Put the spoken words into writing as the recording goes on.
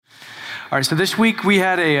All right, so this week we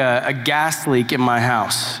had a gas leak in my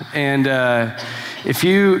house, and I've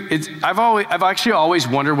actually always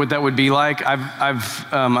wondered what that would be like.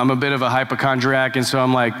 I'm a bit of a hypochondriac, and so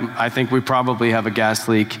I'm like, I think we probably have a gas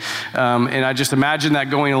leak, and I just imagine that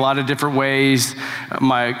going a lot of different ways.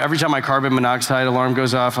 Every time my carbon monoxide alarm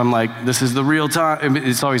goes off, I'm like, this is the real time.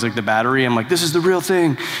 It's always like the battery. I'm like, this is the real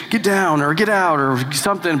thing. Get down or get out or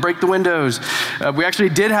something. Break the windows. We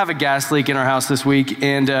actually did have a gas leak in our house this week,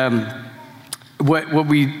 and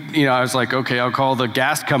I was like, okay, I'll call the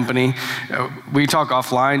gas company. We talk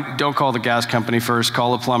offline. Don't call the gas company first.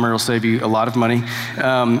 Call a plumber. It'll save you a lot of money.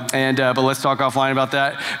 But let's talk offline about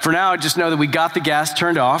that. For now, just know that we got the gas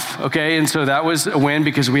turned off, okay? And so that was a win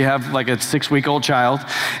because we have like a 6-week-old child.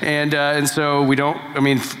 And so we don't,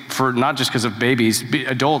 for not just because of babies,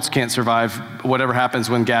 adults can't survive whatever happens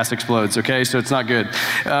when gas explodes, okay? So it's not good.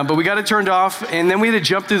 But we got it turned off, and then we had to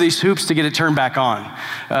jump through these hoops to get it turned back on.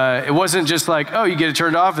 It wasn't just like, oh, you get it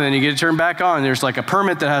turned off and then you get it turned back on. There's like a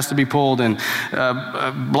permit that has to be pulled and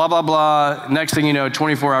blah, blah, blah. Next thing you know,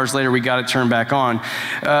 24 hours later, we got it turned back on.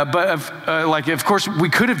 Of course, we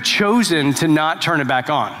could have chosen to not turn it back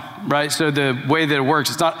on, right? So the way that it works,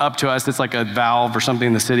 it's not up to us. It's like a valve or something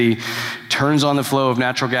in the city turns on the flow of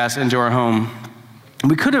natural gas into our home.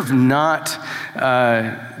 We could have not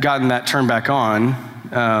gotten that turned back on,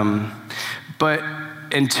 but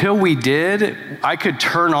until we did, I could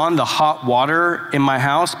turn on the hot water in my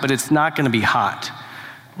house, but it's not gonna be hot,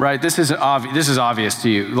 right? This is obvious to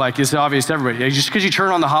you. Like, it's obvious to everybody. Just because you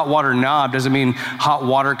turn on the hot water knob doesn't mean hot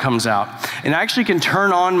water comes out. And I actually can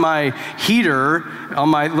turn on my heater on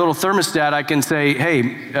my little thermostat. I can say, hey,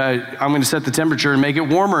 I'm gonna set the temperature and make it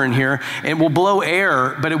warmer in here, and it will blow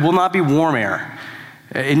air, but it will not be warm air.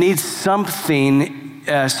 It needs something,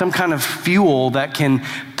 some kind of fuel that can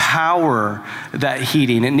power that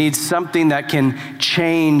heating. It needs something that can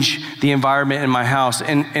change the environment in my house.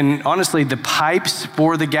 And honestly, the pipes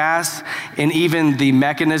for the gas and even the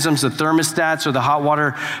mechanisms, the thermostats or the hot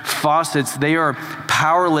water faucets, they are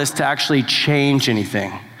powerless to actually change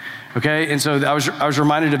anything. Okay, and so I was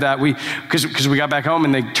reminded of that. Because we got back home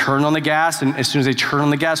and they turned on the gas, and as soon as they turned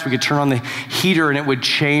on the gas, we could turn on the heater and it would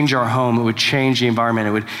change our home. It would change the environment.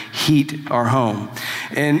 It would heat our home.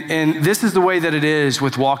 And this is the way that it is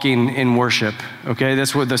with walking in worship. Okay,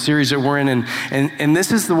 that's what the series that we're in, and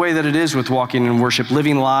this is the way that it is with walking in worship,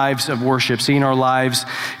 living lives of worship, seeing our lives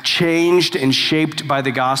changed and shaped by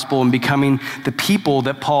the gospel and becoming the people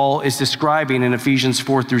that Paul is describing in Ephesians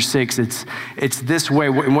 4-6. It's this way.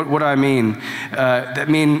 What do I mean?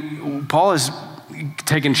 Paul has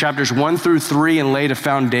taken chapters 1-3 and laid a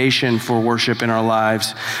foundation for worship in our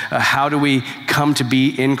lives. How do we come to be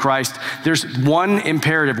in Christ? There's one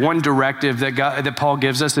imperative, one directive that Paul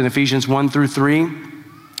gives us in Ephesians 1-3,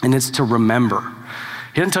 and it's to remember.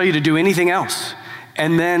 He doesn't tell you to do anything else.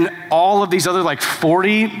 And then all of these other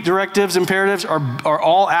 40 directives, imperatives are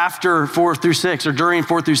all after 4-6 or during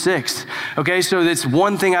 4-6. Okay, so it's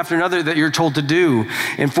one thing after another that you're told to do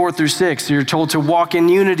in 4-6. You're told to walk in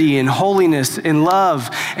unity, in holiness, in love.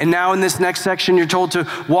 And now in this next section, you're told to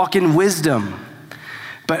walk in wisdom.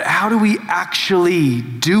 But how do we actually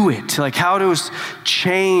do it? How does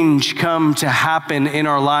change come to happen in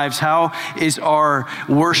our lives? How is our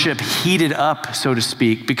worship heated up, so to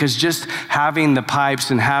speak? Because just having the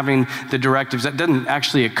pipes and having the directives, that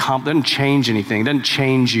doesn't change anything. It doesn't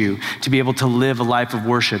change you to be able to live a life of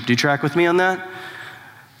worship. Do you track with me on that?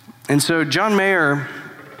 And so John Mayer,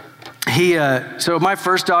 so my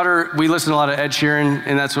first daughter, we listened to a lot of Ed Sheeran,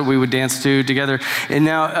 and that's what we would dance to together. And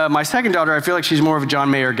now my second daughter, I feel like she's more of a John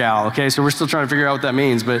Mayer gal, okay? So we're still trying to figure out what that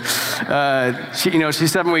means. But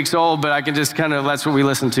she's 7 weeks old, but I can just that's what we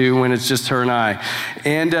listen to when it's just her and I.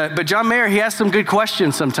 And but John Mayer, he asks some good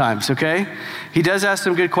questions sometimes, okay? He does ask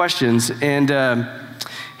some good questions. And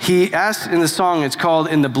he asks in the song, it's called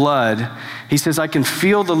In the Blood. He says, I can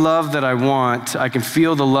feel the love that I want. I can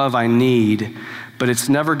feel the love I need, but it's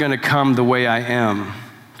never gonna come the way I am.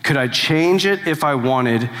 Could I change it if I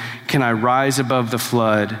wanted? Can I rise above the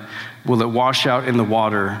flood? Will it wash out in the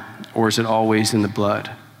water, or is it always in the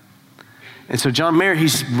blood? And so John Mayer,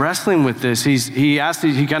 he's wrestling with this. He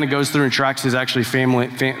kind of goes through and tracks his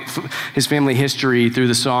family history through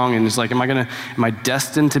the song, and is like, am I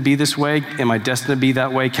destined to be this way? Am I destined to be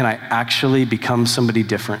that way? Can I actually become somebody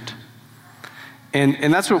different?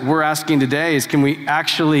 And that's what we're asking today is, can we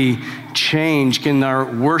actually change? Can our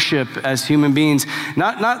worship as human beings,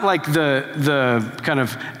 not like the kind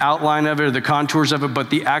of outline of it or the contours of it, but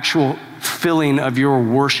the actual filling of your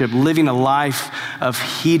worship, living a life of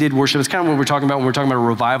heated worship. It's kind of what we're talking about when we're talking about a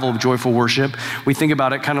revival of joyful worship. We think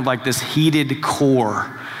about it kind of like this heated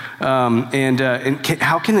core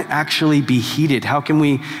How can it actually be heeded? How can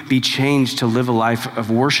we be changed to live a life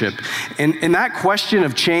of worship? And that question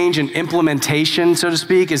of change and implementation, so to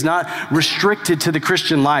speak, is not restricted to the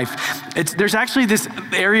Christian life. There's actually this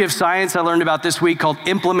area of science I learned about this week called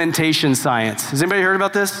implementation science. Has anybody heard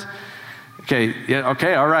about this? Okay, yeah,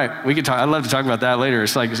 okay, all right. We could talk. I'd love to talk about that later.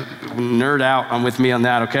 It's like nerd out with me on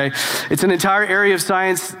that, okay? It's an entire area of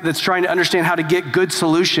science that's trying to understand how to get good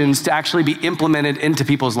solutions to actually be implemented into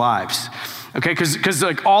people's lives. Okay, because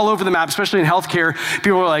like all over the map, especially in healthcare,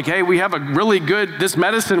 people are like, hey, we have a really good, this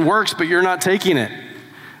medicine works, but you're not taking it,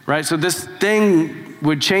 right? So this thing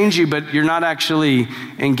would change you, but you're not actually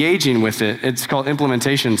engaging with it. It's called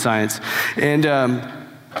implementation science. And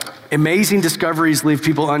amazing discoveries leave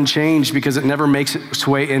people unchanged because it never makes its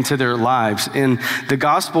way into their lives. And the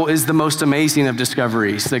gospel is the most amazing of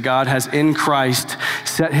discoveries, that God has in Christ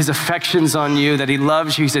set his affections on you, that he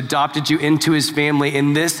loves you, he's adopted you into his family.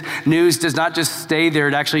 And this news does not just stay there,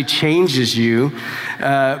 it actually changes you.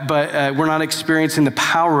 But we're not experiencing the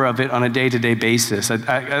power of it on a day-to-day basis.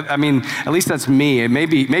 I mean, at least that's me.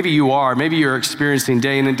 Maybe you are. Maybe you're experiencing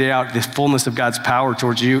day in and day out the fullness of God's power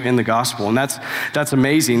towards you in the gospel. And that's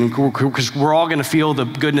amazing, because we're all going to feel the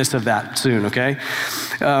goodness of that soon, okay?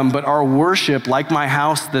 But our worship, like my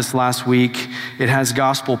house this last week, it has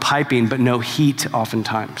gospel piping, but no heat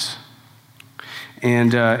oftentimes.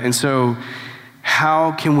 And so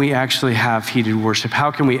how can we actually have heated worship?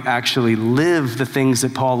 How can we actually live the things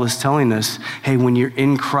that Paul is telling us? Hey, when you're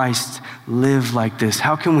in Christ, live like this.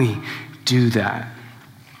 How can we do that?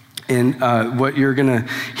 And what you're gonna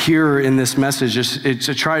hear in this message we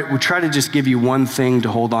try to just give you one thing to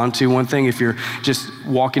hold on to. One thing, if you're just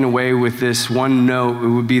walking away with this one note, it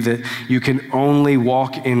would be that you can only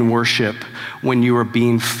walk in worship when you are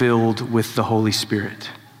being filled with the Holy Spirit.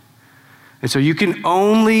 And so you can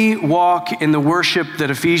only walk in the worship that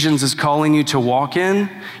Ephesians is calling you to walk in.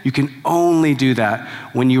 You can only do that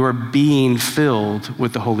when you are being filled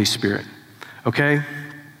with the Holy Spirit, okay?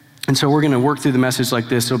 And so we're going to work through the message like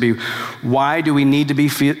this. It'll be, why do we need to be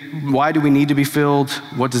filled?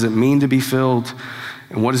 What does it mean to be filled?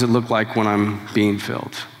 And what does it look like when I'm being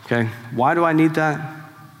filled? Okay? Why do I need that?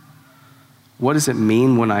 What does it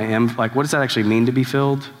mean when I am, what does that actually mean to be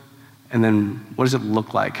filled? And then what does it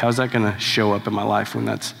look like? How's that going to show up in my life when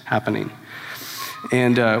that's happening?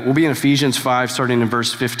 And we'll be in Ephesians 5, starting in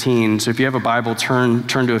verse 15. So if you have a Bible, turn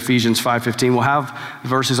to Ephesians 5:15. We'll have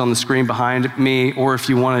verses on the screen behind me, or if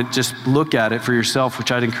you want to just look at it for yourself,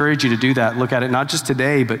 which I'd encourage you to do that. Look at it not just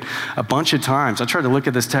today, but a bunch of times. I tried to look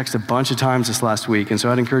at this text a bunch of times this last week, and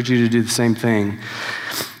so I'd encourage you to do the same thing.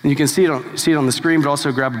 And you can see it on the screen, but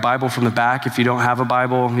also grab a Bible from the back. If you don't have a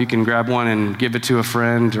Bible, you can grab one and give it to a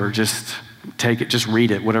friend, or just take it, just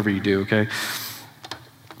read it, whatever you do, okay?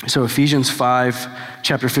 So Ephesians 5,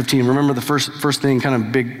 chapter 15, remember the first thing, kind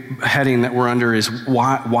of big heading that we're under is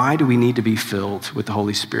why do we need to be filled with the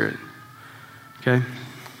Holy Spirit? Okay?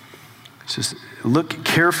 So look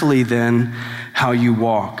carefully then how you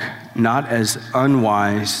walk, not as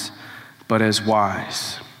unwise, but as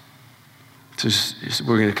wise. So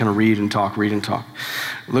we're going to kind of read and talk.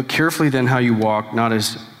 Look carefully then how you walk, not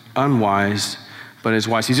as unwise, but as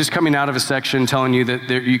wise. He's just coming out of a section telling you that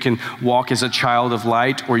you can walk as a child of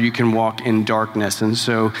light, or you can walk in darkness. And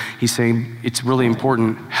so he's saying it's really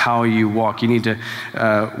important how you walk. You need to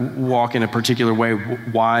walk in a particular way,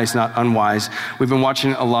 wise, not unwise. We've been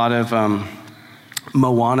watching a lot of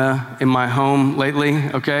Moana in my home lately,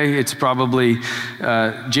 okay? It's probably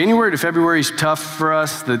January to February is tough for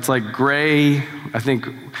us. It's like gray. I think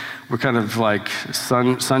we're kind of like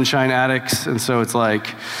sunshine addicts, and so it's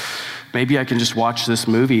like, maybe I can just watch this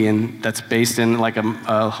movie, and that's based in like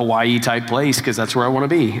a Hawaii type place, because that's where I want to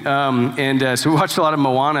be. So we watched a lot of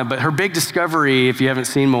Moana, but her big discovery, if you haven't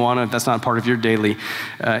seen Moana, if that's not part of your daily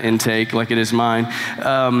intake like it is mine,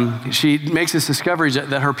 she makes this discovery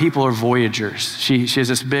that her people are voyagers. She has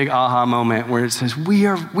this big aha moment where it says, we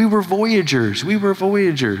were voyagers.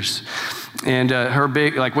 And her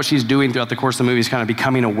big, like what she's doing throughout the course of the movie is kind of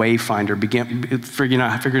becoming a wayfinder, figuring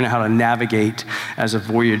out how to navigate as a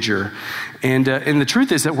voyager. And the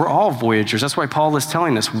truth is that we're all voyagers. That's why Paul is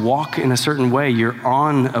telling us, walk in a certain way. You're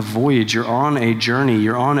on a voyage. You're on a journey.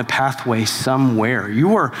 You're on a pathway somewhere.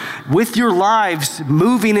 You are, with your lives,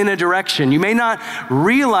 moving in a direction. You may not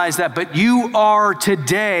realize that, but you are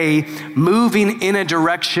today moving in a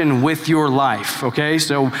direction with your life, okay?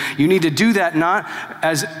 So you need to do that not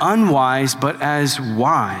as unwise, but as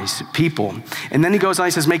wise people. And then he goes on,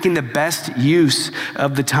 he says, making the best use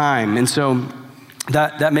of the time. And so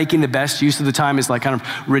that making the best use of the time is like kind of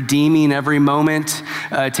redeeming every moment,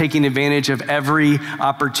 taking advantage of every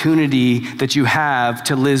opportunity that you have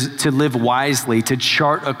to live wisely, to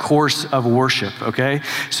chart a course of worship, okay?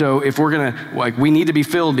 So if we're gonna, we need to be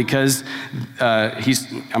filled because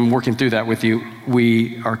I'm working through that with you.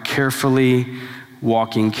 We are carefully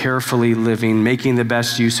walking, carefully living, making the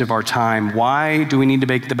best use of our time. Why do we need to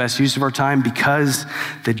make the best use of our time? Because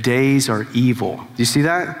the days are evil. Do you see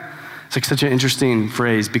that? It's like such an interesting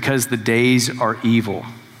phrase, because the days are evil.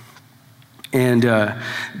 And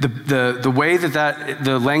the way that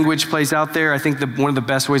the language plays out there, I think one of the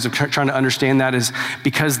best ways of trying to understand that is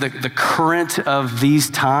because the current of these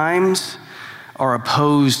times are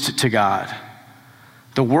opposed to God.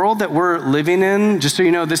 The world that we're living in, just so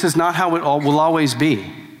you know, this is not how it will always be.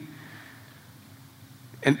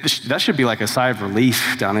 And that should be like a sigh of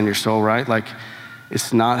relief down in your soul, right? Like,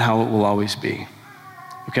 it's not how it will always be.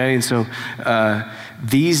 Okay, and so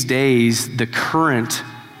these days, the current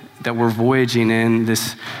that we're voyaging in,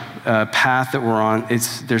 this path that we're on,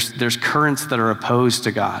 there's currents that are opposed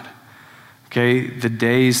to God. Okay, the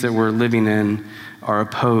days that we're living in are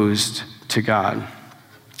opposed to God.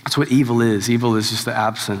 That's what evil is. Evil is just the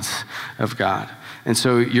absence of God. And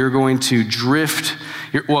so you're going to drift,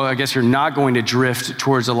 I guess you're not going to drift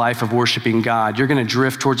towards a life of worshiping God. You're going to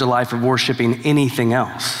drift towards a life of worshiping anything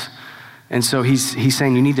else. And so he's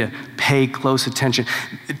saying you need to pay close attention.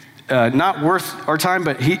 Not worth our time,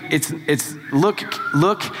 but it's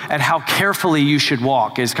look at how carefully you should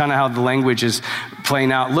walk is kind of how the language is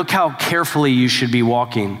playing out. Look how carefully you should be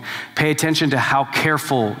walking. Pay attention to how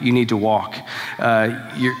careful you need to walk.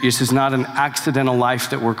 This is not an accidental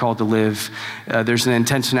life that we're called to live. There's an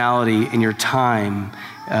intentionality in your time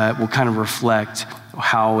will kind of reflect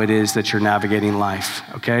how it is that you're navigating life,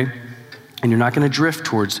 okay? And you're not going to drift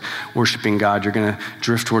towards worshiping God. You're going to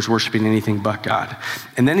drift towards worshiping anything but God.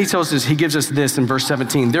 And then he gives us this in verse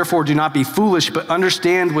 17. Therefore, do not be foolish, but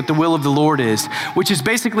understand what the will of the Lord is, which is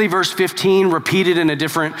basically verse 15 repeated in a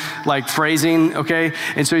different phrasing, okay?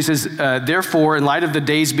 And so he says, therefore, in light of the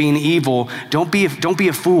days being evil, don't be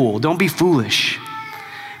a fool. Don't be foolish,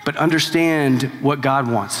 but understand what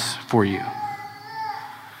God wants for you.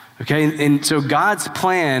 Okay, and so God's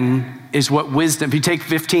plan is what wisdom, if you take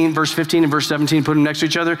verse 15 and verse 17, put them next to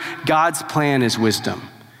each other, God's plan is wisdom.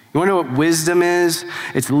 You wanna know what wisdom is?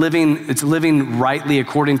 It's living rightly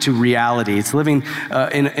according to reality. It's living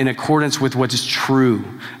in accordance with what is true,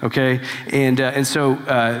 okay? And so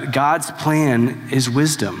God's plan is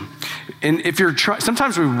wisdom. And if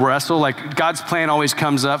sometimes we wrestle, like God's plan always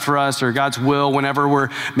comes up for us, or God's will whenever we're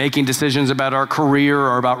making decisions about our career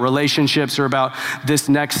or about relationships or about this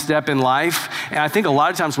next step in life. And I think a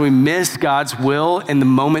lot of times we miss God's will in the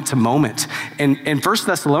moment to moment. And 1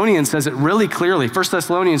 Thessalonians says it really clearly. 1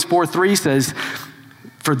 Thessalonians 4:3 says,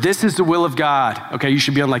 for this is the will of God. Okay, you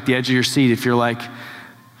should be on like the edge of your seat if you're like,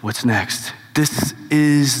 what's next? This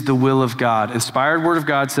is the will of God. Inspired word of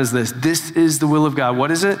God says this. This is the will of God.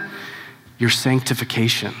 What is it? Your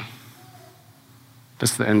sanctification.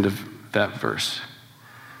 That's the end of that verse.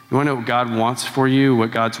 You want to know what God wants for you, what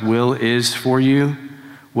God's will is for you,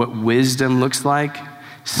 what wisdom looks like?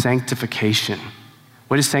 Sanctification.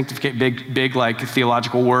 What is sanctification? Big like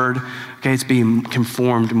theological word. Okay, it's being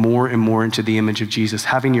conformed more and more into the image of Jesus,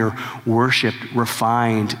 having your worship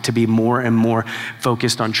refined to be more and more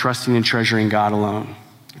focused on trusting and treasuring God alone.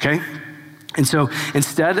 Okay? And so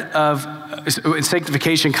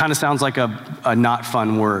sanctification kind of sounds like a not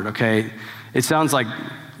fun word, okay? It sounds like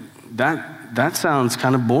that sounds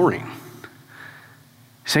kind of boring.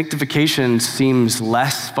 Sanctification seems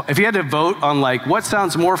less fun. If you had to vote on like what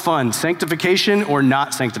sounds more fun, sanctification or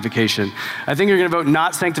not sanctification, I think you're gonna vote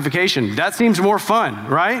not sanctification. That seems more fun,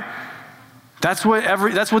 right? That's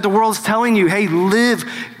what the world's telling you. Hey, live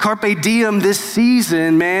carpe diem this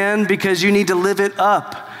season, man, because you need to live it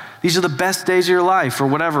up. These are the best days of your life, or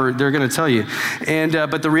whatever they're going to tell you. And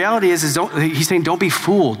but the reality is he's saying, don't be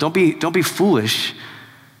fooled, don't be foolish.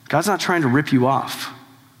 God's not trying to rip you off.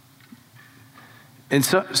 And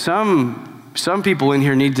so, some people in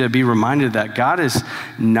here need to be reminded that God is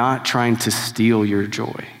not trying to steal your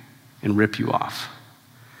joy and rip you off.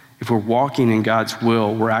 If we're walking in God's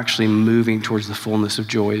will, we're actually moving towards the fullness of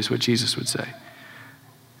joy, is what Jesus would say.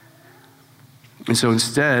 And so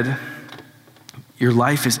instead, your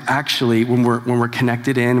life is actually, when we're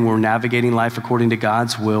connected in, when we're navigating life according to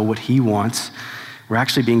God's will, what he wants, we're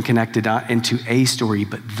actually being connected not into a story,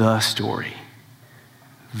 but the story.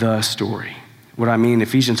 The story. What I mean,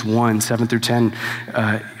 Ephesians 1:7-10,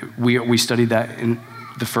 we studied that in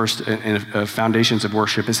the first Foundations of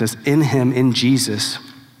Worship. It says, in him, in Jesus,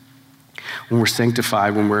 when we're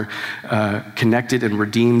sanctified, when we're connected and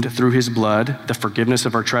redeemed through his blood, the forgiveness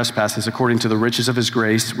of our trespasses according to the riches of his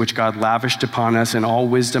grace, which God lavished upon us in all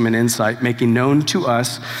wisdom and insight, making known to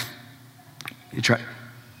us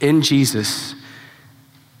in Jesus,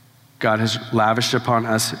 God has lavished upon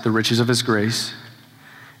us the riches of his grace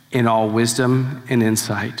in all wisdom and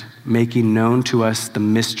insight, making known to us the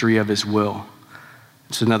mystery of his will.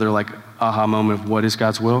 It's another aha moment of what is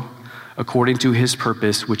God's will? According to his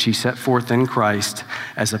purpose, which he set forth in Christ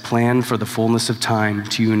as a plan for the fullness of time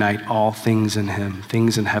to unite all things in him,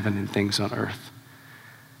 things in heaven and things on earth.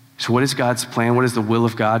 So what is God's plan? What is the will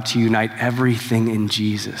of God? To unite everything in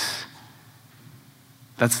Jesus.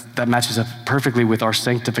 That matches up perfectly with our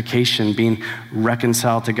sanctification, being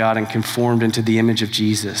reconciled to God and conformed into the image of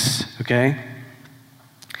Jesus, okay?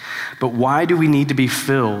 But why do we need to be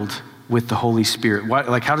filled with the Holy Spirit?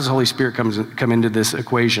 How does the Holy Spirit come into this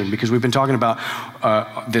equation? Because we've been talking about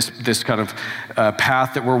this kind of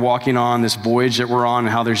path that we're walking on, this voyage that we're on,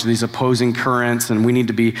 and how there's these opposing currents, and we need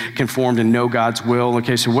to be conformed and know God's will.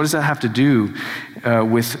 Okay, so what does that have to do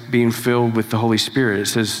with being filled with the Holy Spirit? It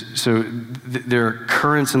says, there are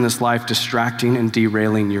currents in this life distracting and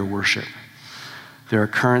derailing your worship. There are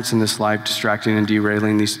currents in this life distracting and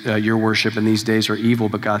derailing your worship, and these days are evil,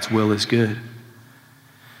 but God's will is good.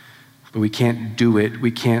 But we can't do it.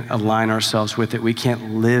 We can't align ourselves with it. We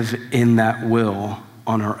can't live in that will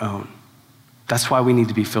on our own. That's why we need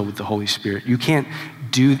to be filled with the Holy Spirit. You can't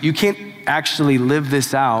actually live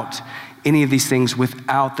this out, any of these things,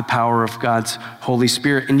 without the power of God's Holy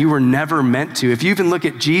Spirit. And you were never meant to. If you even look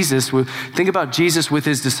at Jesus, think about Jesus with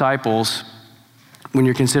his disciples when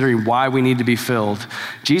you're considering why we need to be filled.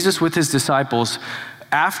 Jesus with his disciples,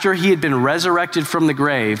 after he had been resurrected from the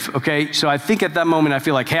grave, okay? So I think at that moment, I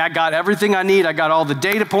feel like, hey, I got everything I need. I got all the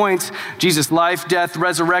data points. Jesus' life, death,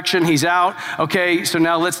 resurrection, he's out. Okay, so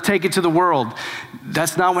now let's take it to the world.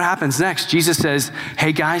 That's not what happens next. Jesus says,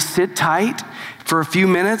 hey guys, sit tight for a few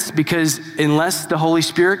minutes, because unless the Holy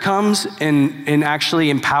Spirit comes and actually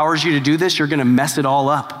empowers you to do this, you're gonna mess it all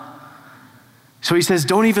up. So he says,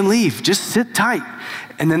 don't even leave, just sit tight.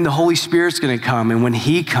 And then the Holy Spirit's gonna come, and when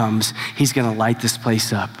he comes, he's gonna light this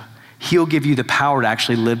place up. He'll give you the power to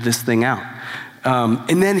actually live this thing out.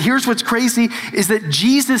 And then here's what's crazy, is that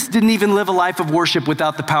Jesus didn't even live a life of worship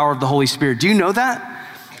without the power of the Holy Spirit. Do you know that?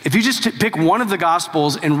 If you just pick one of the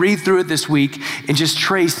Gospels and read through it this week and just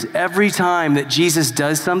trace every time that Jesus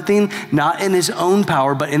does something, not in his own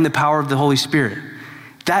power, but in the power of the Holy Spirit.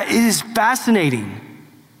 That is fascinating.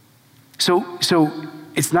 So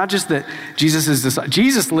it's not just that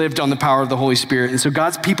Jesus lived on the power of the Holy Spirit, and so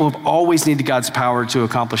God's people have always needed God's power to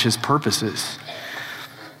accomplish his purposes.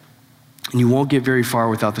 And you won't get very far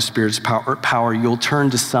without the Spirit's power. You'll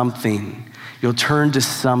turn to something. You'll turn to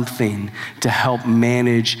something to help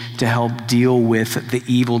manage, to help deal with the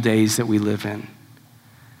evil days that we live in.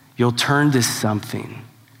 You'll turn to something.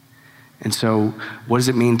 And so what does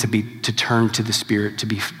it mean to turn to the Spirit, to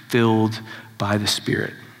be filled by the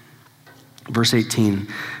Spirit? Verse 18,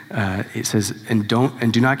 it says, and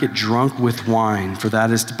do not get drunk with wine, for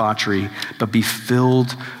that is debauchery, but be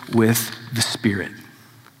filled with the Spirit.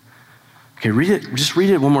 Okay, just read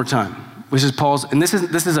it one more time. This is Paul's, and this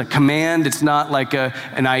is a command. It's not like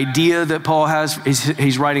an idea that Paul has.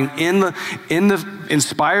 He's writing in the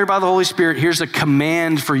inspired by the Holy Spirit. Here's a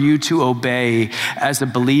command for you to obey as a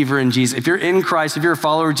believer in Jesus. If you're in Christ, if you're a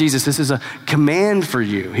follower of Jesus, this is a command for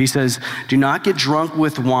you. He says, do not get drunk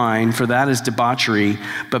with wine, for that is debauchery,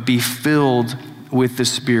 but be filled with the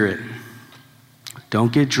Spirit.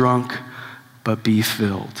 Don't get drunk, but be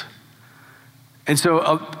filled. And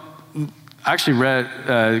so, I actually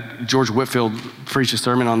read George Whitefield preach a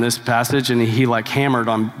sermon on this passage, and he hammered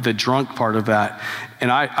on the drunk part of that.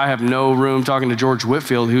 And I have no room talking to George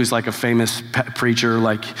Whitefield, who's a famous preacher,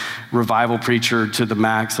 revival preacher to the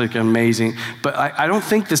max, amazing. But I don't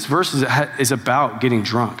think this verse is about getting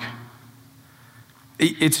drunk.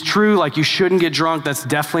 It's true, you shouldn't get drunk. That's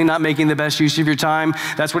definitely not making the best use of your time.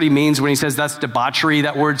 That's what he means when he says that's debauchery.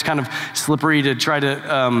 That word's kind of slippery to try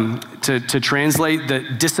to translate. The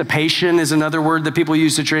dissipation is another word that people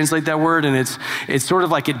use to translate that word, and it's sort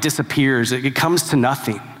of it disappears. It comes to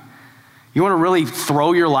nothing. You want to really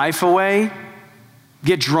throw your life away?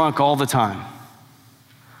 Get drunk all the time.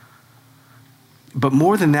 But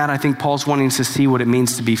more than that, I think Paul's wanting us to see what it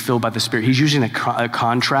means to be filled by the Spirit. He's using a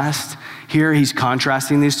contrast. here he's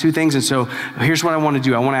contrasting these two things. And so here's what I want to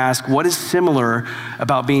do. I want to ask, what is similar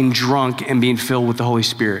about being drunk and being filled with the Holy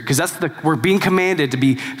Spirit? Because we're being commanded to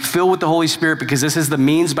be filled with the Holy Spirit because this is the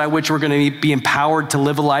means by which we're going to be empowered to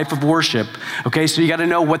live a life of worship. Okay, so you got to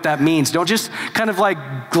know what that means. Don't just kind of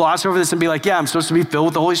like gloss over this and be like, yeah, I'm supposed to be filled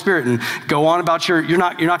with the Holy Spirit and go on about you're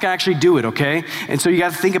not going to actually do it, okay? And so you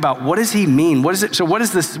got to think about, what does he mean? What is it? So what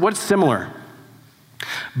is this? What's similar?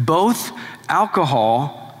 Both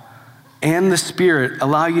alcohol and the Spirit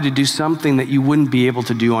allow you to do something that you wouldn't be able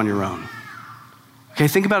to do on your own. Okay,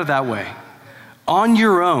 think about it that way. On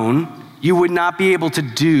your own, you would not be able to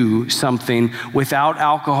do something without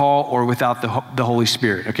alcohol or without the Holy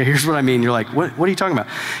Spirit. Okay, here's what I mean. You're like, what are you talking about?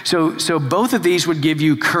 So both of these would give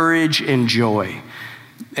you courage and joy.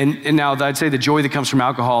 And now I'd say the joy that comes from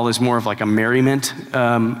alcohol is more of like a merriment.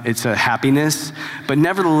 It's a happiness. But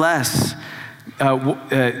nevertheless,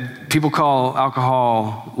 people call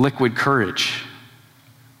alcohol liquid courage.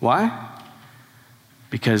 Why?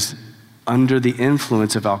 Because under the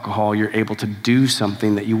influence of alcohol, you're able to do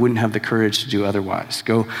something that you wouldn't have the courage to do otherwise.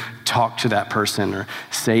 Go talk to that person or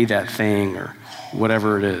say that thing or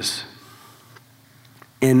whatever it is.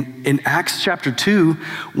 In Acts chapter 2,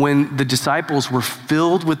 when the disciples were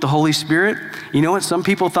filled with the Holy Spirit, you know what some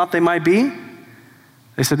people thought they might be?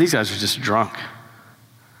 They said, these guys are just drunk.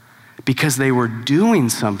 Because they were doing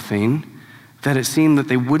something that it seemed that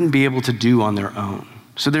they wouldn't be able to do on their own.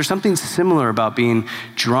 So there's something similar about being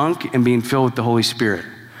drunk and being filled with the Holy Spirit.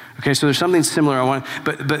 Okay, so there's something similar.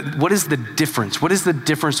 But what is the difference? What is the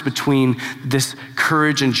difference between this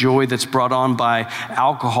courage and joy that's brought on by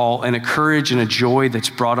alcohol and a courage and a joy that's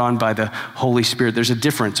brought on by the Holy Spirit? There's a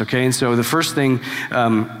difference, okay? And so the first thing,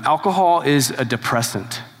 alcohol is a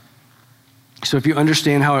depressant. So if you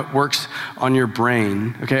understand how it works on your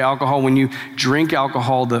brain, okay, alcohol, when you drink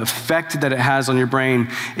alcohol, the effect that it has on your brain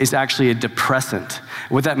is actually a depressant.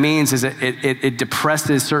 What that means is that it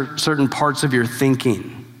depresses certain parts of your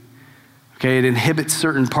thinking. Okay, it inhibits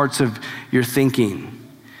certain parts of your thinking.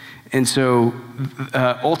 And so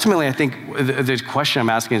ultimately, I think the question I'm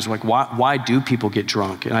asking is like, why do people get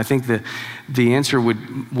drunk? And I think that the answer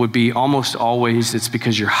would be almost always it's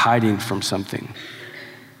because you're hiding from something.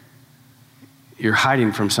 You're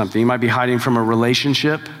hiding from something. You might be hiding from a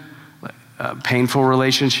relationship, a painful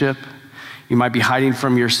relationship. You might be hiding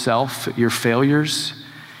from yourself, your failures.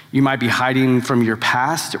 You might be hiding from your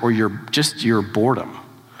past or your boredom.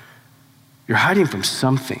 You're hiding from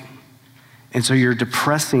something. And so you're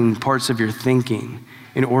depressing parts of your thinking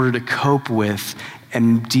in order to cope with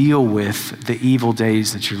and deal with the evil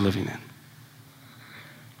days that you're living in.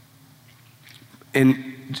 And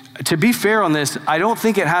to be fair on this, I don't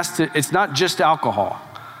think it's not just alcohol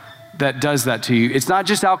that does that to you. It's not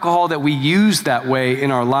just alcohol that we use that way in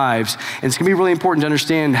our lives. And it's gonna be really important to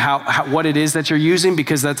understand what it is that you're using,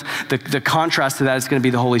 because that's the contrast to that is gonna be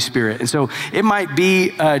the Holy Spirit. And so it might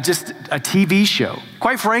be just a TV show.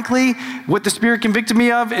 Quite frankly, what the Spirit convicted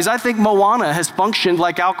me of is I think Moana has functioned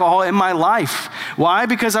like alcohol in my life. Why?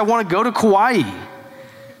 Because I wanna go to Kauai.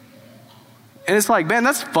 And it's like, man,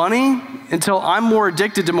 that's funny until I'm more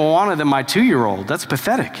addicted to Moana than my 2-year-old. That's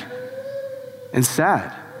pathetic and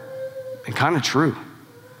sad and kind of true.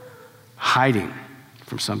 Hiding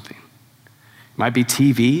from something. It might be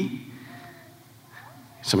TV.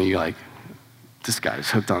 Some of you are like, this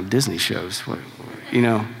guy's hooked on Disney shows. Wait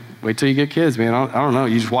till you get kids, man. I don't know.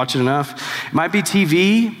 You just watch it enough. It might be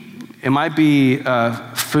TV. It might be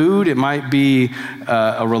food. It might be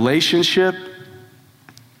a relationship.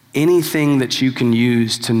 Anything that you can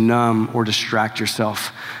use to numb or distract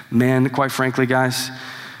yourself. Man, quite frankly, guys,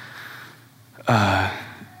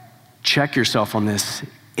 check yourself on this.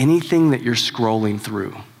 Anything that you're scrolling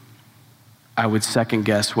through, I would second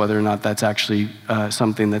guess whether or not that's actually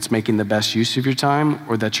something that's making the best use of your time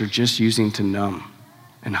or that you're just using to numb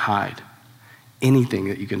and hide. Anything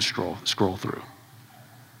that you can scroll through.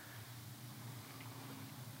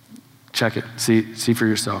 Check it, see for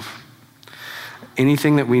yourself.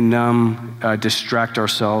 Anything that we numb, distract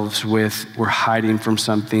ourselves with, we're hiding from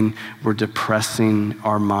something, we're depressing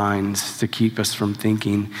our minds to keep us from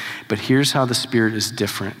thinking. But here's how the Spirit is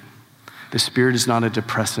different. The Spirit is not a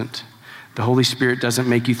depressant. The Holy Spirit doesn't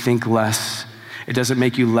make you think less. It doesn't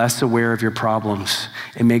make you less aware of your problems.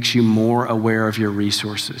 It makes you more aware of your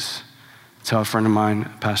resources. That's how a friend of mine,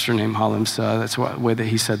 a pastor named Hollins, that's the way that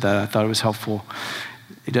he said that. I thought it was helpful.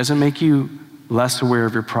 It doesn't make you less aware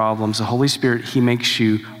of your problems. The Holy Spirit, he makes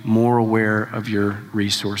you more aware of your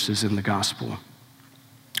resources in the gospel.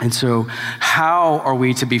 And so how are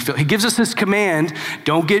we to be filled? He gives us this command,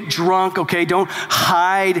 don't get drunk, okay? Don't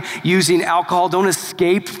hide using alcohol. Don't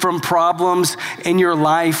escape from problems in your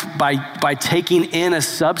life by taking in a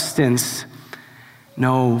substance.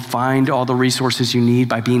 No, find all the resources you need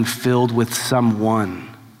by being filled with someone.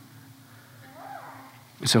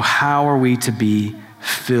 So how are we to be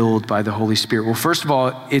filled by the Holy Spirit? Well, first of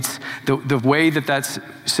all, it's the way that that's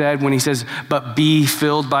said when he says, but be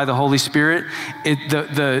filled by the Holy Spirit.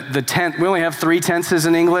 The tense, we only have 3 tenses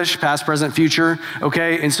in English, past, present, future,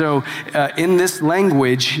 okay? And so in this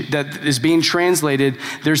language that is being translated,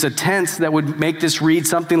 there's a tense that would make this read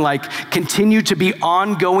something like, continue to be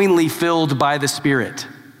ongoingly filled by the Spirit.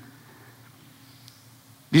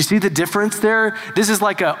 Do you see the difference there? This is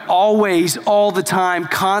like a always, all the time,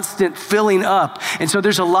 constant filling up. And so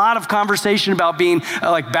there's a lot of conversation about being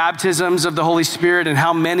like baptisms of the Holy Spirit and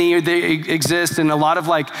how many they exist, and a lot of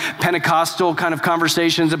like Pentecostal kind of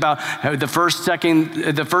conversations about the first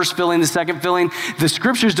filling, the second filling. The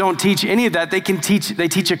scriptures don't teach any of that. They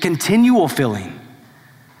teach a continual filling.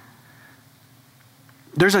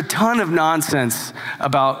 There's a ton of nonsense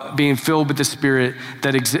about being filled with the Spirit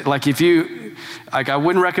that exists. Like I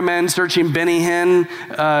wouldn't recommend searching Benny Hinn,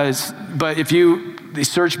 but if you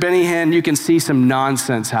search Benny Hinn, you can see some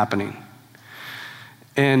nonsense happening.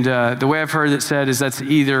 And the way I've heard it said is that's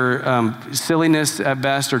either silliness at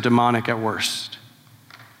best or demonic at worst.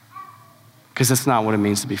 Because that's not what it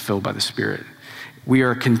means to be filled by the Spirit. We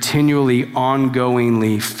are continually,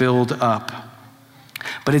 ongoingly filled up.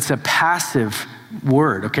 But it's a passive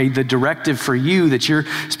word, okay? The directive for you that you're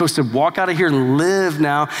supposed to walk out of here and live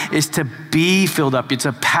now is to be filled up. It's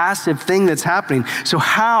a passive thing that's happening. So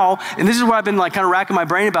how, and this is what I've been like kind of racking my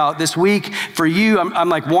brain about this week for you, I'm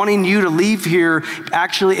like wanting you to leave here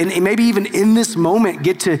actually, and maybe even in this moment,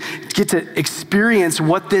 get to experience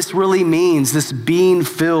what this really means, this being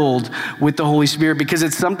filled with the Holy Spirit, because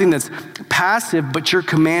it's something that's passive, but you're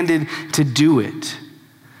commanded to do it.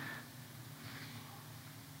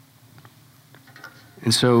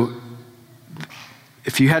 And so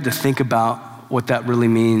if you had to think about what that really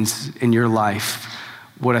means in your life,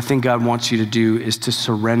 what I think God wants you to do is to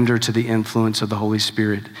surrender to the influence of the Holy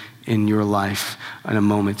Spirit in your life on a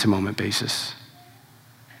moment-to-moment basis.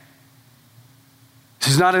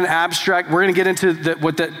 This is not an abstract, we're gonna get into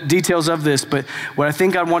what the details of this, but what I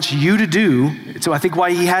think God wants you to do, so I think why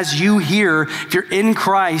he has you here, if you're in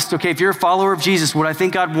Christ, okay, if you're a follower of Jesus, what I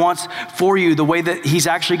think God wants for you, the way that he's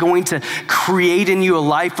actually going to create in you a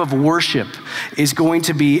life of worship is going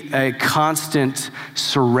to be a constant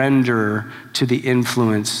surrender to the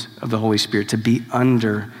influence of the Holy Spirit, to be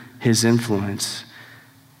under his influence.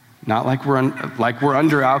 Not like we're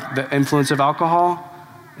under the influence of alcohol,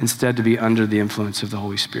 instead to be under the influence of the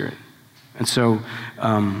Holy Spirit. And so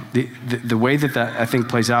the way that I think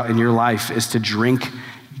plays out in your life is to drink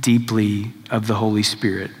deeply of the Holy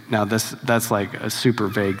Spirit. Now that's like a super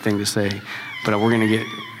vague thing to say, but we're gonna get,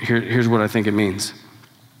 here's what I think it means.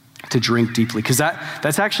 To drink deeply, because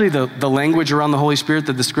that's actually the language around the Holy Spirit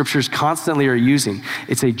that the scriptures constantly are using.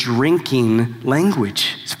 It's a drinking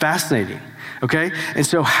language. It's fascinating, okay? And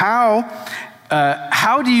so how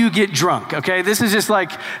do you get drunk? Okay,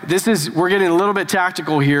 we're getting a little bit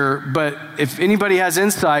tactical here, but if anybody has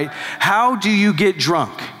insight, how do you get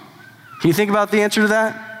drunk? Can you think about the answer to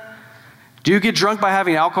that? Do you get drunk by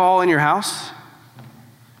having alcohol in your house?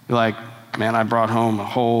 You're like, man, I brought home a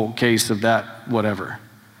whole case of that, whatever.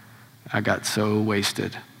 I got so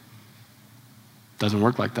wasted. Doesn't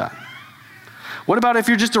work like that. What about if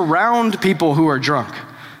you're just around people who are drunk?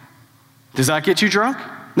 Does that get you drunk?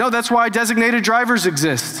 No, that's why designated drivers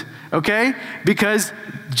exist, okay? Because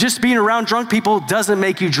just being around drunk people doesn't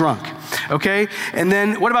make you drunk, okay? And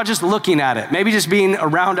then what about just looking at it? Maybe just being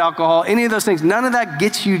around alcohol, any of those things, none of that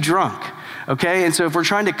gets you drunk, okay? And so if we're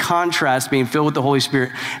trying to contrast being filled with the Holy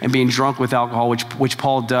Spirit and being drunk with alcohol, which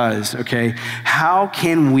Paul does, okay, how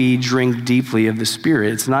can we drink deeply of the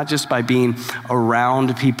Spirit? It's not just by being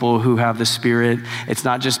around people who have the Spirit. It's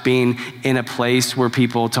not just being in a place where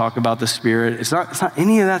people talk about the Spirit. It's not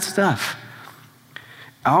any of that stuff.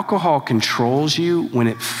 Alcohol controls you when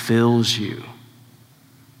it fills you.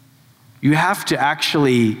 You have to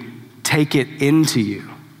actually take it into you.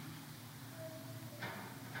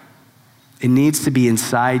 It needs to be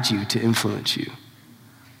inside you to influence you.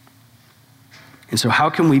 And so how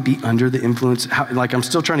can we be under the influence? I'm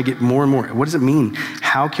still trying to get more and more. What does it mean?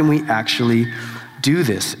 How can we actually do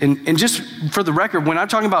this. And just for the record, when I'm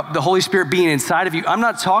talking about the Holy Spirit being inside of you, I'm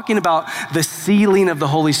not talking about the sealing of the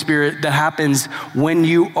Holy Spirit that happens when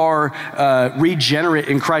you are regenerate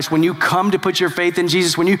in Christ, when you come to put your faith in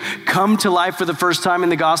Jesus, when you come to life for the first time in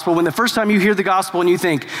the gospel, when the first time you hear the gospel and you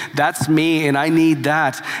think, that's me and I need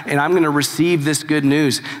that, and I'm gonna receive this good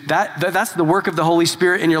news. That's the work of the Holy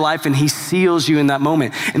Spirit in your life, and he seals you in that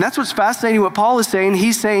moment. And that's what's fascinating what Paul is saying.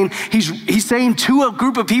 He's saying to a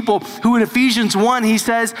group of people who in Ephesians 1, he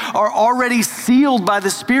says, are already sealed by the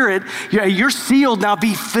Spirit. You're sealed, now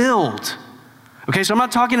be filled. Okay, so I'm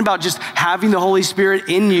not talking about just having the Holy Spirit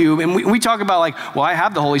in you. And we talk about like, well, I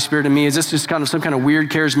have the Holy Spirit in me. Is this just kind of some kind of weird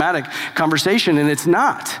charismatic conversation? And it's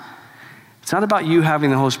not. It's not about you having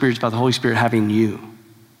the Holy Spirit. It's about the Holy Spirit having you.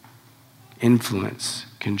 Influence,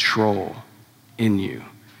 control in you.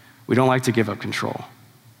 We don't like to give up control.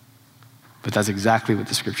 But that's exactly what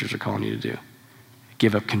the scriptures are calling you to do.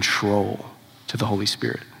 Give up control to the Holy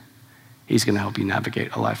Spirit. He's gonna help you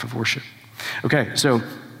navigate a life of worship. Okay, so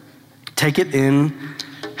take it in.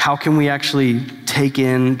 How can we actually take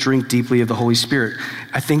in, drink deeply of the Holy Spirit?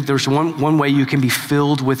 I think there's one way you can be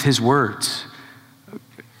filled with his words.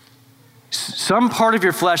 Some part of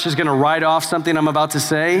your flesh is gonna write off something I'm about to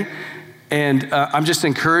say, and I'm just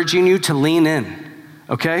encouraging you to lean in,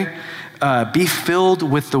 okay? Be filled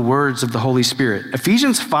with the words of the Holy Spirit.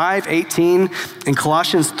 Ephesians 5:18 and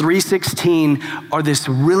Colossians 3:16 are this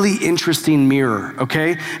really interesting mirror,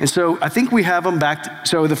 okay? And so I think we have them back.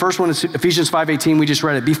 So the first one is Ephesians 5:18, we just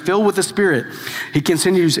read it. Be filled with the Spirit. He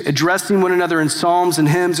continues addressing one another in psalms and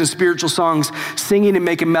hymns and spiritual songs, singing and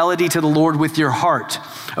making melody to the Lord with your heart,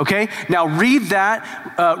 okay? Now read that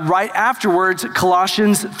right afterwards,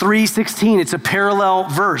 Colossians 3:16. It's a parallel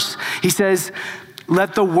verse. He says,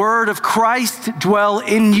 let the word of Christ dwell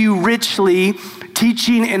in you richly,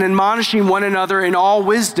 teaching and admonishing one another in all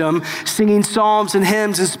wisdom, singing psalms and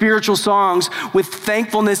hymns and spiritual songs with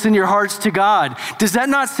thankfulness in your hearts to God. Does that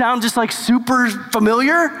not sound just like super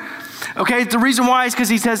familiar? Okay, the reason why is because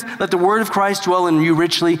he says, let the word of Christ dwell in you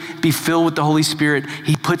richly, be filled with the Holy Spirit.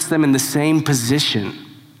 He puts them in the same position.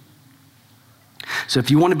 So if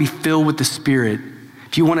you want to be filled with the Spirit,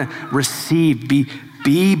 if you want to receive,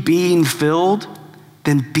 be being filled,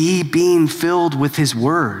 then be being filled with his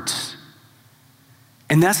words.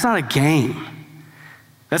 And that's not a game.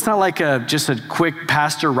 That's not like just a quick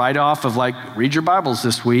pastor write-off of like, read your Bibles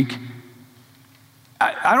this week.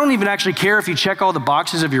 I don't even actually care if you check all the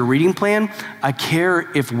boxes of your reading plan. I care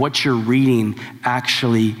if what you're reading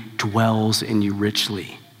actually dwells in you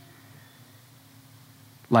richly.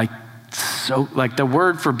 Like the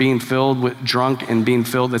word for being filled with drunk and being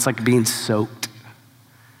filled, it's like being soaked,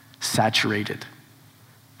 saturated.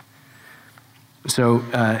 So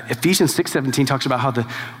Ephesians 6:17 talks about how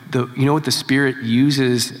you know what the Spirit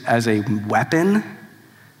uses as a weapon?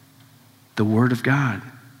 The word of God,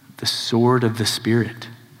 the sword of the Spirit.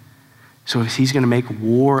 So if he's gonna make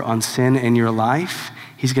war on sin in your life,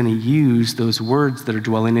 he's gonna use those words that are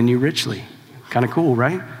dwelling in you richly. Kind of cool,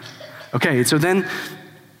 right? Okay, so then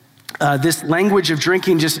this language of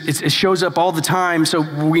drinking it shows up all the time, so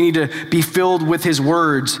we need to be filled with his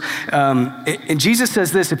words. And Jesus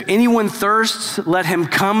says this, if anyone thirsts, let him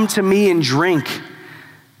come to me and drink.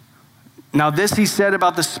 Now this he said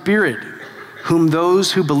about the Spirit, whom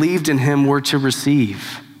those who believed in him were to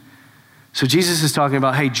receive. So Jesus is talking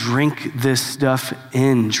about, hey, drink this stuff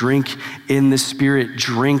in, drink in the Spirit,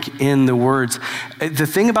 drink in the words. The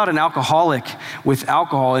thing about an alcoholic with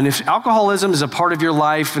alcohol, and if alcoholism is a part of your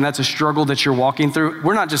life and that's a struggle that you're walking through,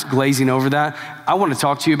 we're not just glazing over that. I want to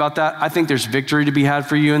talk to you about that. I think there's victory to be had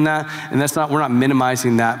for you in that, and we're not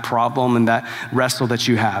minimizing that problem and that wrestle that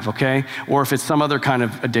you have, okay? Or if it's some other kind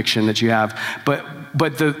of addiction that you have. But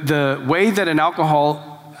the way that an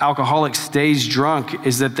alcoholic stays drunk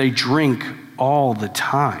is that they drink all the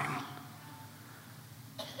time.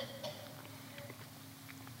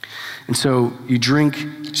 And so you drink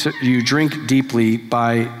deeply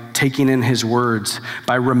by taking in his words,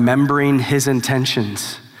 by remembering his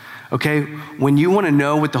intentions. Okay, when you want to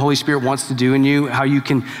know what the Holy Spirit wants to do in you, how you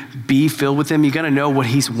can be filled with him, you got to know what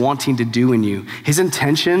he's wanting to do in you. His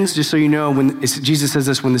intentions, just so you know, when Jesus says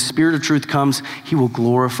this, when the Spirit of truth comes, he will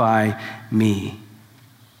glorify me.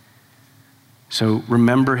 So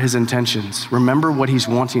remember his intentions. Remember what he's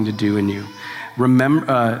wanting to do in you.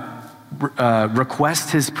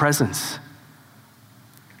 Request his presence.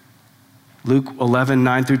 Luke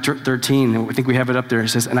 11:9-13, I think we have it up there. It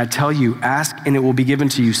says, and I tell you, ask and it will be given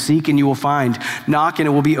to you. Seek and you will find. Knock and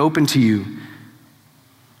it will be open to you.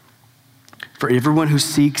 For everyone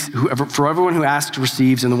who asks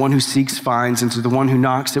receives, and the one who seeks finds, and to the one who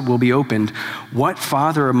knocks it will be opened. What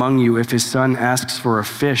father among you, if his son asks for a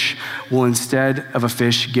fish, will instead of a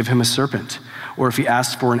fish give him a serpent? Or if he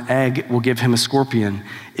asks for an egg, will give him a scorpion?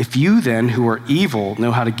 If you then, who are evil,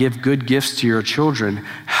 know how to give good gifts to your children,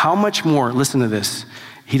 how much more, listen to this,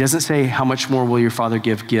 he doesn't say how much more will your Father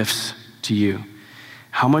give gifts to you.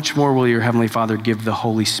 How much more will your Heavenly Father give the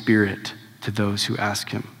Holy Spirit to those who ask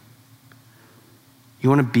him? You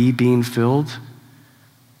want to be being filled?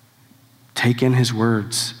 Take in his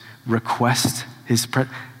words. Request his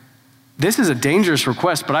presence. This is a dangerous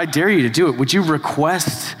request, but I dare you to do it. Would you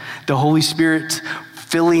request the Holy Spirit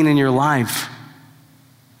filling in your life?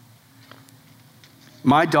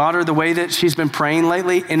 My daughter, the way that she's been praying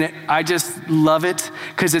lately, and I just love it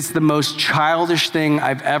because it's the most childish thing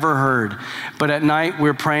I've ever heard. But at night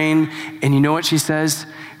we're praying, and you know what she says?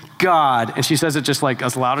 God, and she says it just like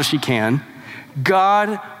as loud as she can,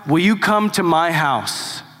 God, will you come to my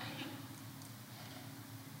house?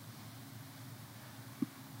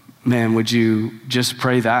 Man, would you just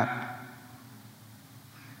pray that?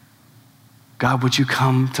 God, would you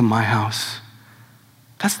come to my house?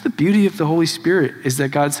 That's the beauty of the Holy Spirit, is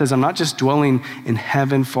that God says, I'm not just dwelling in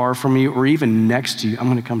heaven far from you or even next to you. I'm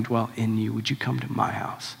going to come dwell in you. Would you come to my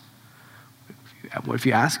house? What if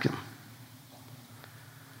you ask him?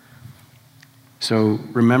 So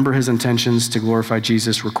remember his intentions to glorify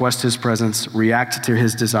Jesus, request his presence, react to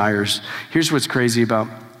his desires. Here's what's crazy about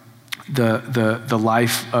the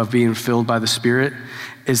life of being filled by the Spirit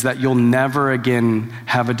is that you'll never again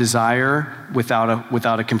have a desire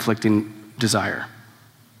without a conflicting desire.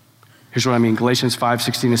 Here's what I mean, Galatians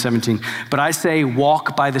 5:16-17. But I say,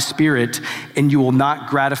 walk by the Spirit, and you will not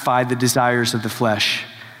gratify the desires of the flesh.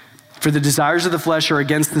 For the desires of the flesh are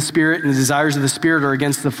against the Spirit, and the desires of the Spirit are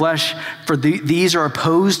against the flesh. For these are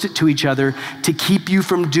opposed to each other to keep you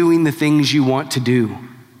from doing the things you want to do.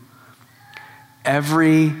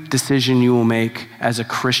 Every decision you will make as a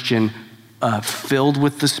Christian filled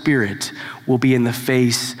with the Spirit will be in the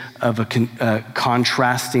face of a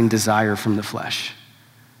contrasting desire from the flesh.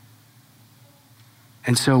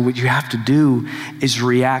 And so what you have to do is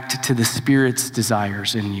react to the Spirit's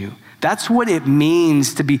desires in you. That's what it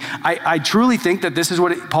means to be. I truly think that this is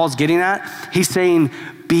what Paul's getting at. He's saying,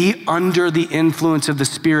 be under the influence of the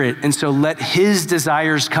Spirit. And so let his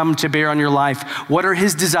desires come to bear on your life. What are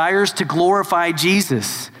his desires? To glorify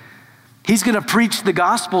Jesus. He's going to preach the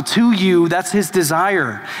gospel to you. That's his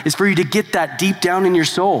desire, is for you to get that deep down in your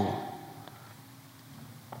soul.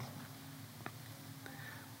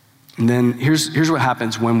 And then here's what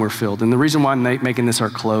happens when we're filled. And the reason why I'm making this our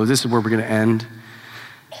close, this is where we're going to end.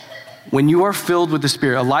 When you are filled with the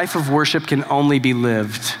Spirit, a life of worship can only be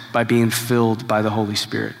lived by being filled by the Holy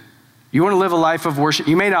Spirit. You want to live a life of worship?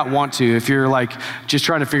 You may not want to if you're like just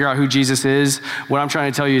trying to figure out who Jesus is. What I'm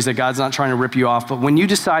trying to tell you is that God's not trying to rip you off. But when you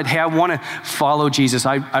decide, hey, I want to follow Jesus,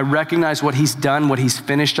 I recognize what he's done, what he's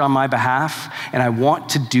finished on my behalf, and I want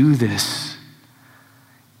to do this.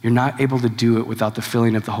 You're not able to do it without the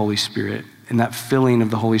filling of the Holy Spirit. And that filling of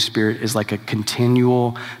the Holy Spirit is like a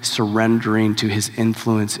continual surrendering to his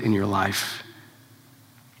influence in your life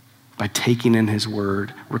by taking in his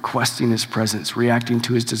word, requesting his presence, reacting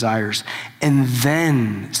to his desires, and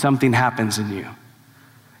then something happens in you.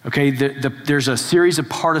 Okay, there's a series of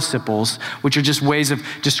participles, which are just ways of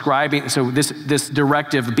describing. So this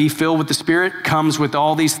directive, be filled with the Spirit, comes with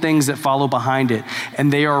all these things that follow behind it.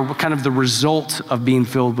 And they are kind of the result of being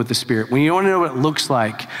filled with the Spirit. When you want to know what it looks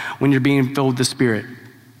like when you're being filled with the Spirit,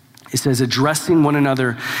 it says, addressing one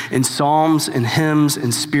another in psalms and hymns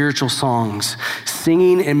and spiritual songs,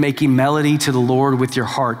 singing and making melody to the Lord with your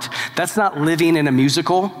heart. That's not living in a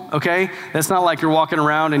musical, okay? That's not like you're walking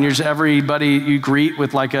around and you're just everybody you greet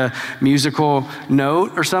with like a musical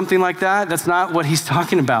note or something like that. That's not what he's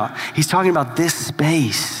talking about. He's talking about this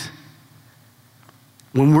space.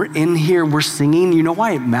 When we're in here, we're singing, you know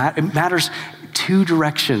why it matters? Two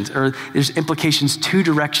directions, or there's implications, two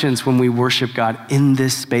directions when we worship God in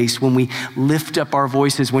this space, when we lift up our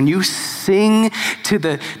voices, when you sing to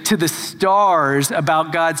the stars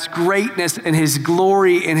about God's greatness and his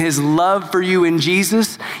glory and his love for you in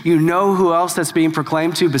Jesus, you know who else that's being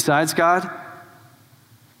proclaimed to besides God?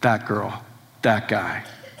 That girl, that guy,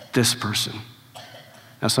 this person.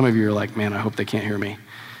 Now some of you are like, man, I hope they can't hear me.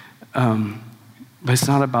 But it's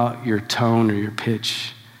not about your tone or your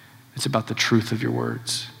pitch. It's about the truth of your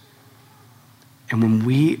words. And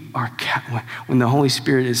when the Holy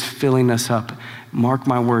Spirit is filling us up, mark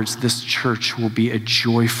my words, this church will be a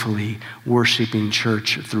joyfully worshiping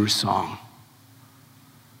church through song.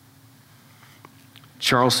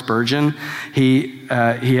 Charles Spurgeon, he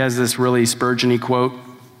has this really Spurgeon-y quote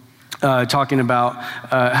talking about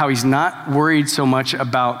how he's not worried so much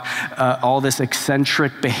about all this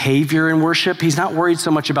eccentric behavior in worship. He's not worried so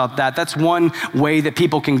much about that. That's one way that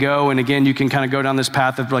people can go. And again, you can kind of go down this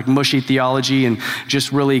path of like mushy theology and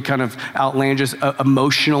just really kind of outlandish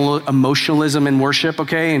emotionalism in worship,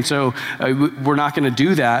 okay? And so we're not going to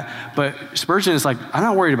do that. But Spurgeon is like, I'm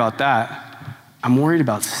not worried about that. I'm worried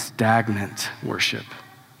about stagnant worship.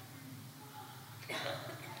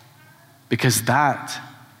 Because that's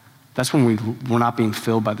when we're not being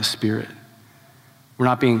filled by the Spirit. We're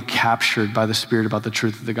not being captured by the Spirit about the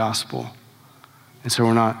truth of the gospel. And so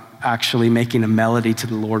we're not actually making a melody to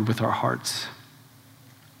the Lord with our hearts.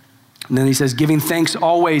 And then he says, giving thanks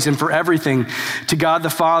always and for everything to God the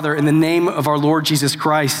Father in the name of our Lord Jesus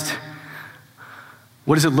Christ.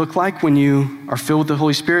 What does it look like when you are filled with the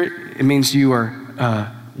Holy Spirit? It means you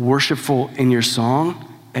are worshipful in your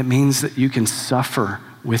song. It means that you can suffer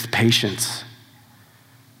with patience.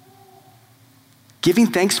 Giving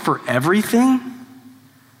thanks for everything?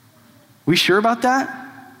 We sure about that?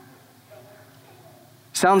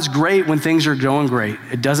 Sounds great when things are going great.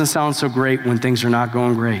 It doesn't sound so great when things are not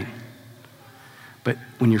going great. But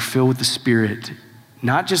when you're filled with the Spirit,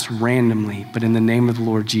 not just randomly, but in the name of the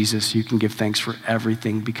Lord Jesus, you can give thanks for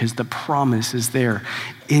everything because the promise is there.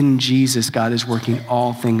 In Jesus, God is working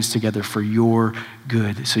all things together for your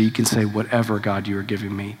good. So you can say, whatever, God, you are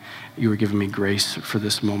giving me grace for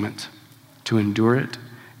this moment to endure it,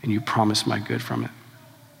 and you promise my good from it.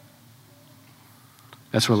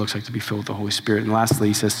 That's what it looks like to be filled with the Holy Spirit. And lastly,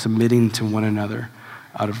 he says, submitting to one another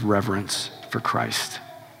out of reverence for Christ.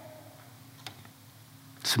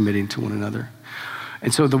 Submitting to one another.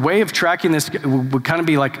 And so the way of tracking this would kind of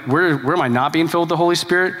be like, where am I not being filled with the Holy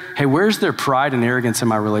Spirit? Hey, where's there pride and arrogance in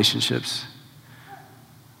my relationships?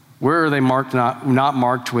 Where are they not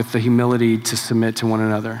marked with the humility to submit to one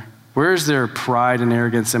another? Where is there pride and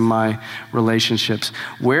arrogance in my relationships?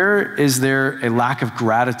 Where is there a lack of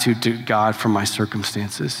gratitude to God for my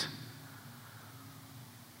circumstances?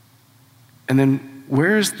 And then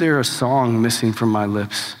where is there a song missing from my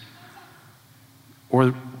lips?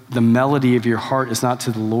 Or the melody of your heart is not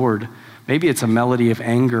to the Lord. Maybe it's a melody of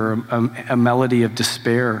anger, a melody of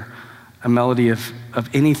despair, a melody of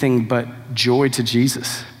anything but joy to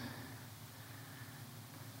Jesus.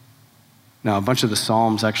 Now, a bunch of the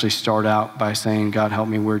Psalms actually start out by saying, God, help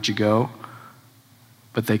me, where'd you go?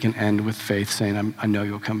 But they can end with faith saying, I know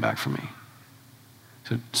you'll come back for me.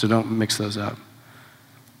 So don't mix those up.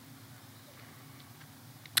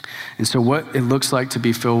 And so what it looks like to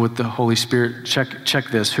be filled with the Holy Spirit, check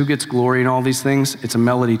this. Who gets glory in all these things? It's a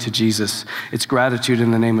melody to Jesus. It's gratitude in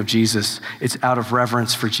the name of Jesus. It's out of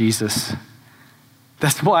reverence for Jesus.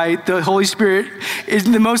 That's why the Holy Spirit is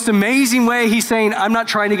in the most amazing way. He's saying, I'm not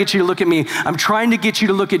trying to get you to look at me. I'm trying to get you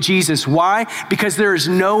to look at Jesus. Why? Because there is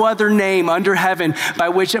no other name under heaven by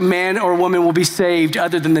which a man or a woman will be saved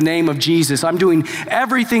other than the name of Jesus. I'm doing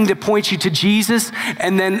everything to point you to Jesus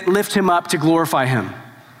and then lift him up to glorify him.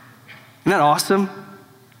 Isn't that awesome?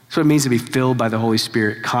 That's what it means to be filled by the Holy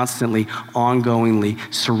Spirit, constantly, ongoingly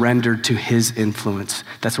surrendered to his influence.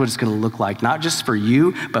 That's what it's going to look like, not just for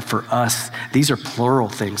you, but for us. These are plural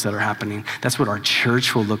things that are happening. That's what our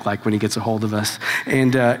church will look like when he gets a hold of us.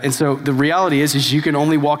 And so the reality is you can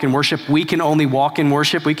only walk in worship. We can only walk in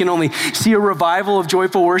worship. We can only see a revival of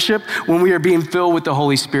joyful worship when we are being filled with the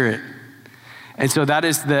Holy Spirit. And so that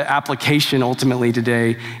is the application ultimately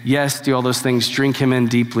today. Yes, do all those things, drink him in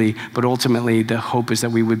deeply, but ultimately the hope is that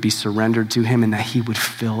we would be surrendered to him and that he would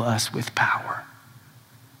fill us with power.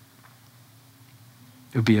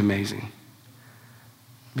 It would be amazing.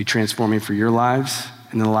 It would be transforming for your lives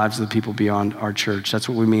and the lives of the people beyond our church. That's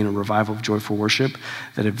what we mean, a revival of joyful worship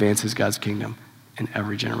that advances God's kingdom in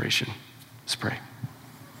every generation. Let's pray.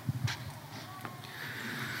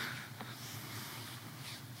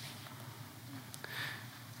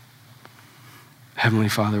 Heavenly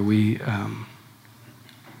Father,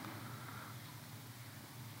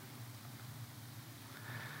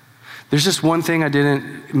 there's just one thing I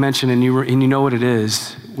didn't mention, and you know what it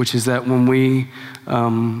is, which is that when we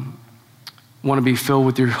want to be filled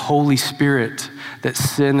with your Holy Spirit, that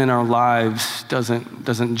sin in our lives doesn't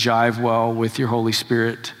jive well with your Holy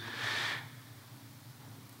Spirit.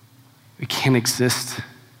 We can't exist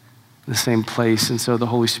in the same place, and so the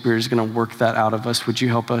Holy Spirit is going to work that out of us. Would you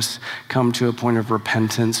help us come to a point of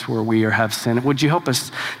repentance where we have sin? Would you help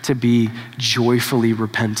us to be joyfully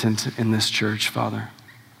repentant in this church, Father?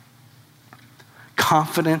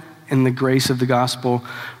 Confident in the grace of the gospel,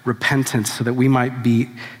 repentance, so that we might be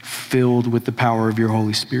filled with the power of your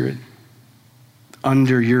Holy Spirit,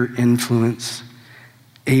 under your influence,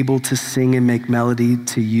 able to sing and make melody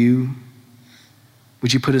to you?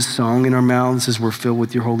 Would you put a song in our mouths as we're filled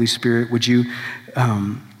with your Holy Spirit? Would you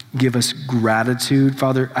give us gratitude?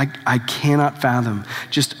 Father, I cannot fathom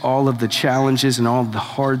just all of the challenges and all of the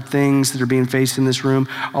hard things that are being faced in this room,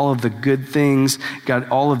 all of the good things. God,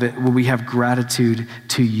 all of it, will we have gratitude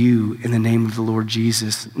to you in the name of the Lord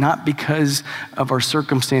Jesus, not because of our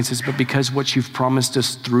circumstances, but because what you've promised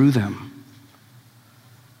us through them.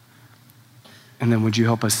 And then would you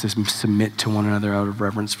help us to submit to one another out of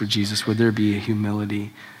reverence for Jesus? Would there be a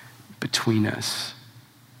humility between us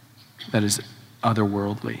that is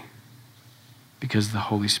otherworldly because the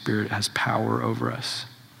Holy Spirit has power over us?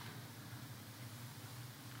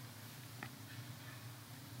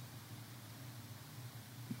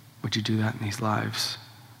 Would you do that in these lives?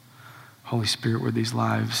 Holy Spirit, where these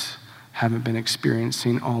lives haven't been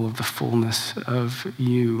experiencing all of the fullness of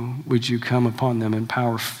you, would you come upon them in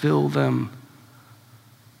power, fill them?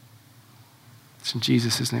 It's in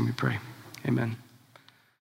Jesus' name we pray. Amen.